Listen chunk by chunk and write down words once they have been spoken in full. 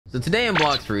So today in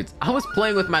Blox Fruits, I was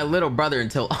playing with my little brother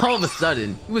until all of a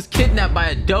sudden, he was kidnapped by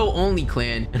a doe-only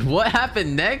clan. And what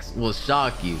happened next will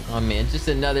shock you. Oh man, just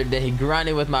another day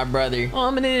grinding with my brother.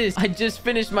 Ominous, I just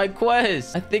finished my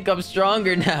quest. I think I'm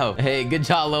stronger now. Hey, good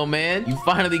job, little man. You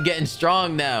finally getting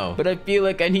strong now. But I feel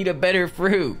like I need a better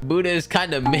fruit. Buddha is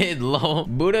kind of mid, lol.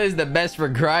 Buddha is the best for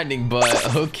grinding,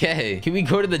 but okay. Can we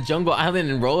go to the jungle island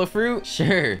and roll a fruit?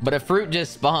 Sure, but a fruit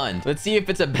just spawned. Let's see if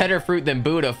it's a better fruit than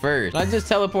Buddha first. I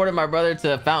just teleported my brother to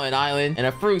the fountain island and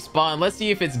a fruit spawned. Let's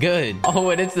see if it's good. Oh,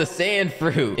 and it's the sand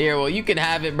fruit. Here, well, you can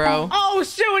have it, bro. Oh,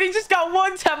 shoot, he just got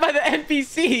one tapped by the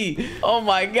NPC. Oh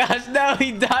my gosh, now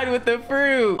he died with the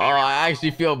fruit. Oh, I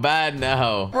actually feel bad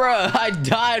now. Bruh, I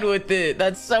died with it.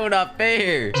 That's so not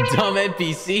fair. Dumb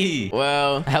NPC.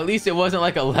 Well, at least it wasn't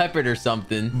like a leopard or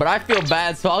something. But I feel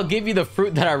bad, so I'll give you the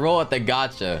fruit that I roll at the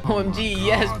gacha. OMG,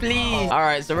 yes, please. All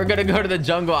right, so we're gonna go to the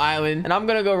jungle island and I'm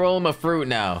gonna go roll him a fruit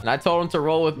now. And I told him to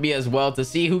roll with me as well to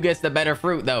see who gets the better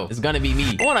fruit, though. It's gonna be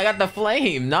me. Oh, and I got the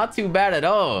flame. Not too bad at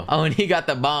all. Oh, and he got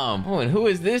the bomb. Oh, and who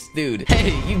is this dude?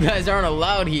 Hey, you guys aren't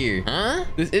allowed here. Huh?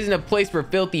 This isn't a place for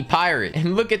filthy pirate.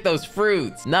 And look at those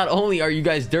fruits. Not only are you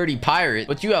guys dirty pirates,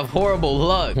 but you have horrible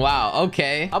luck. Wow,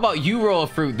 okay. How about you roll a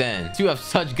fruit then? Since you have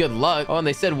such good luck. Oh, and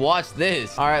they said watch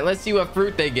this. All right, let's see what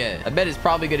fruit they get. I bet it's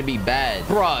probably gonna be bad.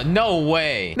 Bruh, no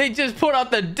way. They just put out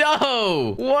the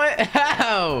dough. What?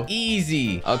 How?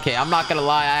 Easy. Okay, I'm not gonna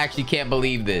lie. I actually can't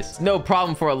believe this. It's no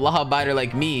problem for a law-abiter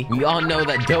like me. We all know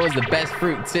that dough is the best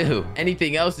fruit too.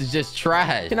 Anything else is just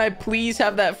trash. Can I please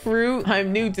have that fruit?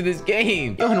 I'm new to this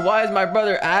game. Yo, and why is my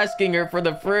brother asking her for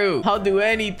the fruit? I'll do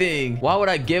anything. Why would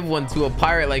I give one to a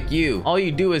pirate like you? All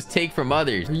you do is take from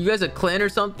others. Are you guys a clan or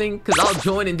something? Because I'll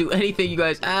join and do anything you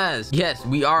guys ask. Yes,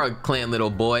 we are a clan,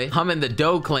 little boy. I'm in the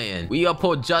dough clan. We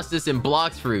uphold justice in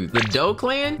Blox Fruit. The dough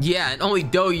clan? Yeah, and only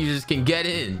dough users can get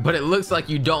in. But it looks like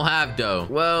you don't have dough.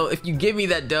 Well, if you give me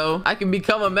that dough, I can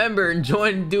become a member and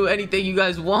join and do anything you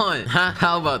guys want. Huh?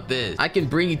 How about this? I can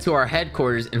bring you to our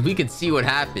headquarters and we can see what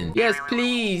happens. Yes,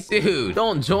 please. Dude,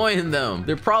 don't join them.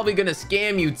 They're probably gonna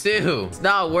scam you too. It's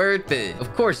not worth it.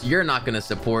 Of course, you're not gonna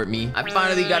support me. I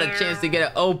finally got a chance to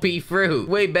get an OP fruit.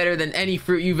 Way better than any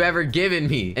fruit you've ever given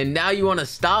me. And now you wanna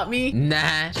stop me?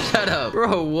 Nah, shut up.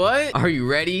 Bro, what? Are you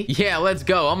ready? Yeah, let's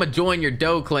go. I'm gonna join your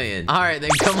dough clan. All right,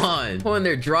 then come on. Oh, and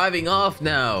they're driving off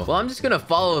now. Well, I'm just gonna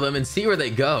follow them and see where they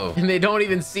go. And they don't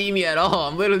even see me at all.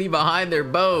 I'm literally behind their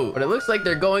boat. But it looks like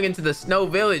they're going into the snow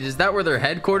village. Is that where their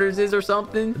headquarters is or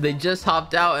something? They just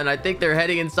hopped out and I think they're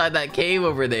heading inside that cave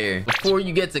over there. Before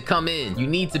you get to come in, you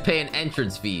need to pay an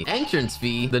entrance fee. Entrance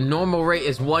fee? The normal rate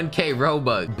is 1k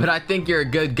Robux. But I think you're a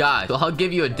good guy, so I'll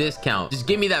give you a discount. Just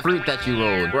give me that fruit that you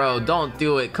rolled. Bro, don't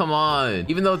do it. Come on.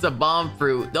 Even though it's a bomb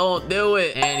fruit, don't do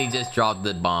it. And he just dropped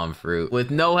the bomb fruit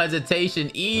with no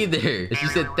hesitation either. She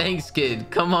said, thanks, kid.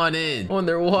 Come on in. Oh, and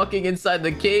they're walking inside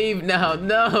the cave now.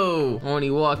 No. Oh, and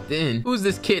he walked in. Who's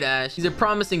this kid, Ash? He's a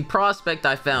promising prospect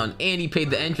I found, and he paid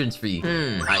the entrance fee.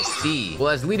 I see. Well,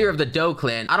 as leader of the Doe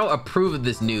clan, I don't approve of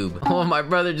this noob. Oh, my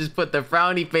brother just put the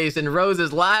frowny face and Rose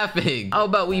is laughing. How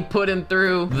about we put him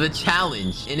through the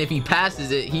challenge? And if he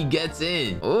passes it, he gets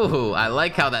in. Oh, I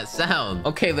like how that sounds.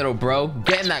 Okay, little bro,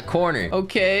 get in that corner.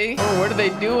 Okay. Oh, what are they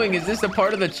doing? Is this a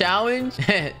part of the challenge?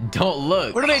 Don't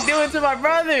look. What are they doing to my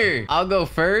brother? I'll go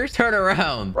first. Turn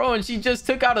around. Bro, and she just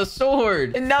took out a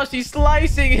sword. And now she's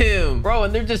slicing him. Bro,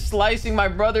 and they're just slicing my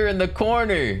brother in the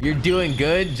corner. You're doing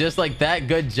good. Just like that.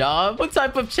 Good job. What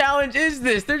type of challenge is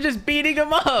this? They're just beating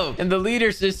him up. And the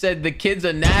leaders just said the kid's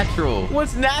a natural.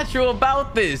 What's natural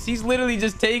about this? He's literally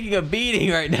just taking a beating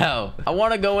right now. I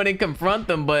want to go in and confront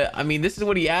them, but I mean, this is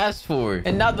what he asked for.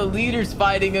 And now the leader's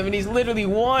fighting him and he's literally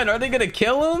won. Are they gonna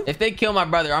kill him? If they kill my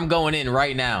brother, I'm going in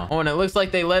right now. Oh, and it looks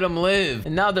like they let him live.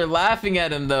 And now they're laughing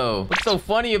at him though. What's so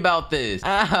funny about this?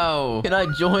 Ow. Can I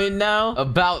join now?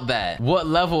 About that. What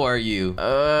level are you?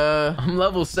 I'm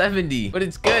level 70, but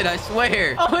it's good, I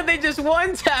swear. Oh, and they just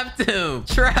one-tapped him.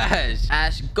 Trash.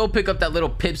 Ash, go pick up that little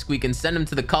pipsqueak and send him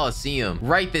to the Coliseum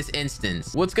right this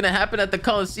instance. What's gonna happen at the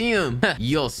Coliseum?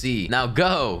 You'll see. Now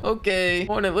go. Okay.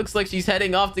 Oh, and it looks like she's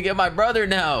heading off to get my brother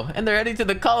now. And they're heading to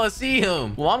the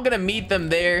Coliseum. Well, I'm gonna meet them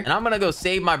there. And I'm gonna go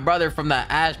save my brother from that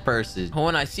Ash person. Oh,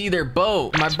 and I see their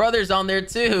boat. My brother's on there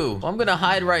too. Well, I'm gonna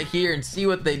hide right here and see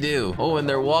what they do. Oh, and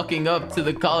they're walking up to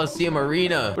the Coliseum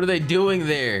arena. What are they doing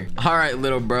there? All right,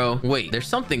 little bro. Wait, there's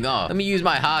something off. Let me use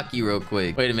my hotkey real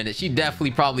quick. Wait a minute. She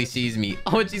definitely probably sees me.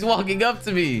 Oh, and she's walking up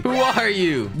to me. Who are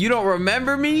you? You don't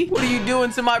remember me? What are you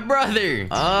doing to my brother?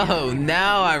 Oh,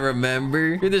 now I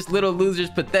remember. You're this little loser's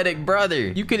pathetic brother.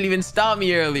 You couldn't even stop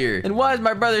me earlier. And why is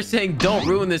my brother saying, don't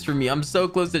ruin this for me? I'm so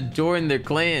close to joining their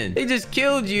clan. They just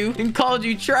killed you and called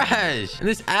you trash. And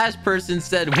this Ash person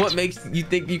said, what makes you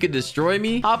think you could destroy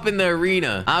me? Hop in the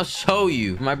arena. I'll show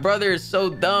you. My brother is so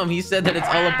dumb. He said that it's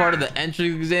all a part of the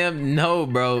entrance exam. No,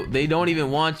 bro. They don't even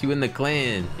want you in the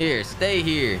clan. Here, stay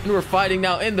here. And we're fighting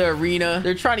now in the arena.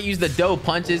 They're trying to use the dough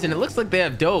punches, and it looks like they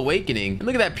have dough awakening. And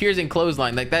look at that piercing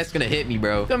clothesline. Like, that's gonna hit me,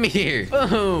 bro. Come here.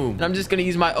 Boom. And I'm just gonna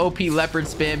use my OP leopard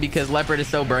spam because leopard is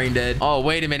so brain dead. Oh,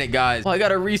 wait a minute, guys. Oh, I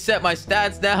gotta reset my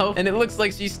stats now, and it looks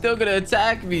like she's still gonna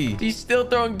attack me. She's still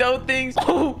throwing dough things.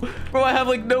 Oh, bro, I have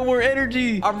like no more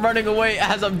energy. I'm running away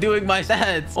as I'm doing my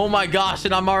stats. Oh my gosh,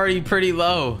 and I'm already pretty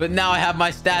low. But now I have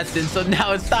my stats in, so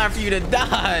now it's time for you to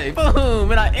die.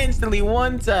 Boom, and I instantly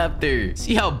one-tapped her.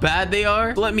 See how bad they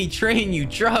are? Let me train you,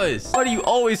 trust. Why do you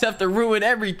always have to ruin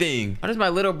everything? Why does my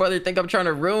little brother think I'm trying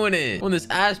to ruin it? When this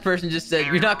ass person just said,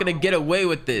 you're not gonna get away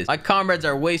with this. My comrades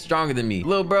are way stronger than me.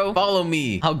 Little bro, follow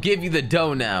me. I'll give you the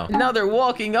dough now. Now they're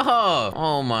walking off.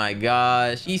 Oh my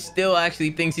gosh. He still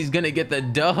actually thinks he's gonna get the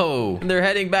dough. And they're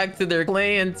heading back to their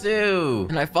clan too.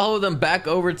 And I follow them back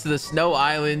over to the snow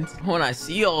island. When I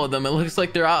see all of them, it looks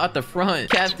like they're out at the front.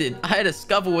 Captain, I had a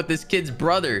scuffle with this kid's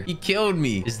brother. He killed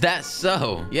me. Is that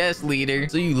so? Yes, leader.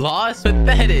 So you lost?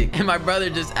 Pathetic. And my brother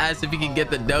just asked if he could get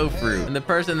the dough fruit. And the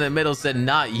person in the middle said,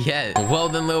 not yet. Well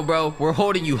then, little bro, we're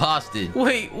holding you hostage.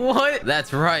 Wait, what?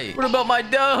 That's right. What about my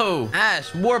dough?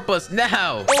 Ash, warp us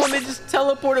now. Oh, and they just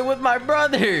teleported with my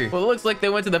brother. Well, it looks like they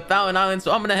went to the Fountain Island,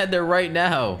 so I'm gonna head there right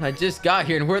now. I just got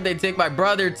here, and where'd they take my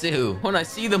brother to? When I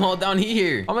see them all down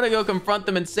here, I'm gonna go confront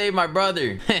them and save my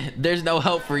brother. There's no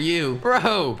help for you.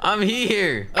 Bro, I'm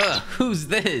here. Who's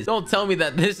this? Don't tell me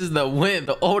that this is the wimp,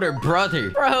 the older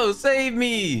brother. Bro, save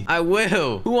me. I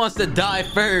will. Who wants to die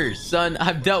first? Son,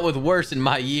 I've dealt with worse in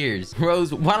my years.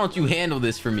 Rose, why don't you handle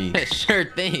this for me? Sure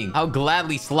thing. I'll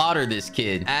gladly slaughter this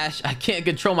kid. Ash, I can't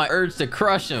control my urge to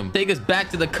crush him. Take us back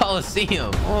to the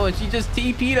Coliseum. Oh, and she just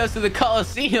TP'd us to the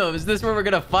Coliseum. Is this where we're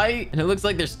gonna fight? And it looks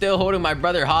like they're still holding my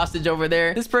brother hostage over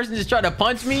there. This person just tried to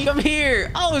punch me. Come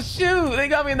here. Oh, shoot. They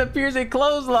got me in the piercing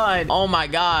clothesline. Oh my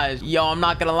gosh. Yo, I'm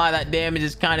not gonna lie. That damage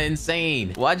is kind of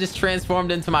insane. Well, I just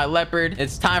transformed into my leopard.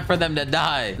 It's time for them to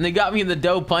die. And they got me in the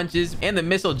dough punches and the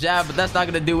missile jab, but that's not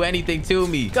gonna do anything to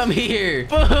me. Come here.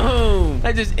 Boom.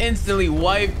 I just instantly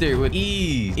wiped her with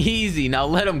ease. Easy. Now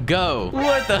let him go.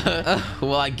 What the?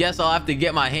 Well, I guess I'll have to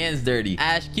get my hands dirty.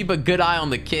 Ash, keep a good eye on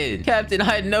the kid. Captain,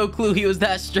 I had no clue he was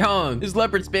that strong. His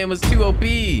leopard spam was too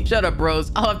OP. Shut up,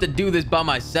 bros. I'll have to do this by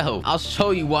myself. I'll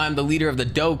show you why I'm the leader of the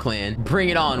dough clan. Bring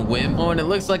it on, wimp. Oh, and it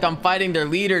looks like I'm fighting their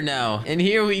leader now. And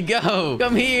here we go.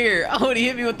 Come here. Oh, and he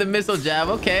hit me with the missile jab.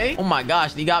 Okay. Oh my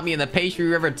gosh. He got me in the pastry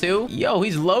river too. Yo,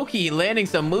 he's low-key landing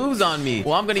some moves on me.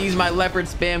 Well, I'm gonna use my leopard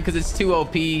spam because it's too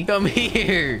OP. Come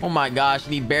here. Oh my gosh.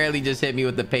 And he barely just hit me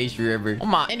with the pastry river. Oh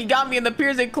my. And he got me in the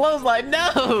piercing clothesline.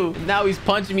 No. Now he's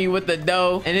punching me with the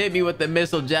dough and hit me with the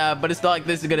missile jab. But it's not like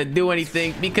this is gonna do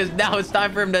anything because now it's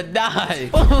time for him to die.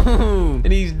 Boom.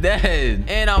 And he's dead.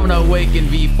 And I'm gonna awaken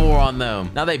V4 on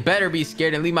them. Now they better be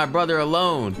scared and leave my brother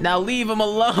alone. Now leave him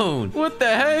alone. What the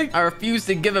heck? I refuse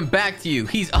to give him back to you.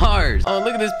 He's ours. Oh,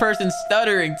 look at this person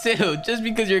stuttering too. Just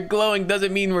because you're glowing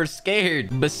doesn't mean we're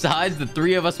scared. Besides, the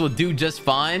three of us will do just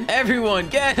fine. Everyone,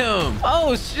 get him.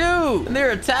 Oh, shoot. And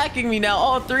they're attacking me now,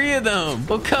 all three of them.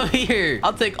 Well, come here.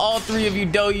 I'll take all three of you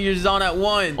dough eaters on at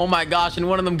once. Oh my gosh, and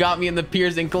one of them got me in the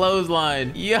piercing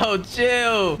clothesline. Yo,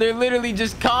 chill. They're literally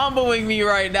just comboing me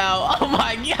right now. Oh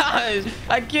my gosh.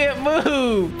 I can't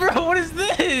move. Bro, what is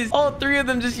this? All three of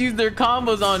them just used their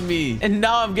combos on me. And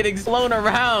now I'm getting flown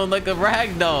around like a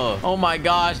rag doll. Oh my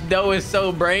gosh, dough is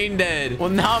so brain dead. Well,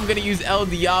 now I'm gonna use El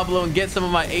Diablo and get some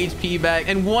of my HP back.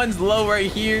 And one's low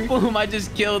right here. Boom, I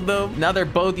just killed them. Now they're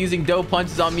both using dough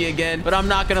punches on me again. But I'm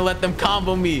not gonna let them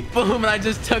combo me. Boom, and I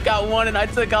just took out one and I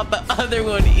took out the other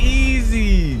one.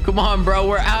 Easy. Come on, bro,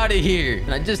 we're out of here.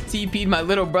 And I just TP'd my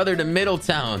little brother to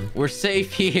Middletown. We're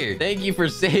safe here. Thank you for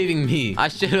saving me. I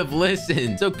should have listened.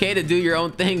 It's okay to do your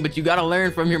own thing, but you gotta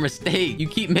learn from your mistake. You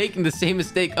keep making the same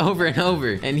mistake over and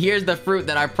over. And here's the fruit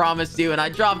that I promised you, and I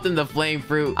dropped in the flame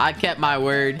fruit. I kept my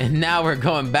word, and now we're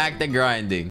going back to grinding.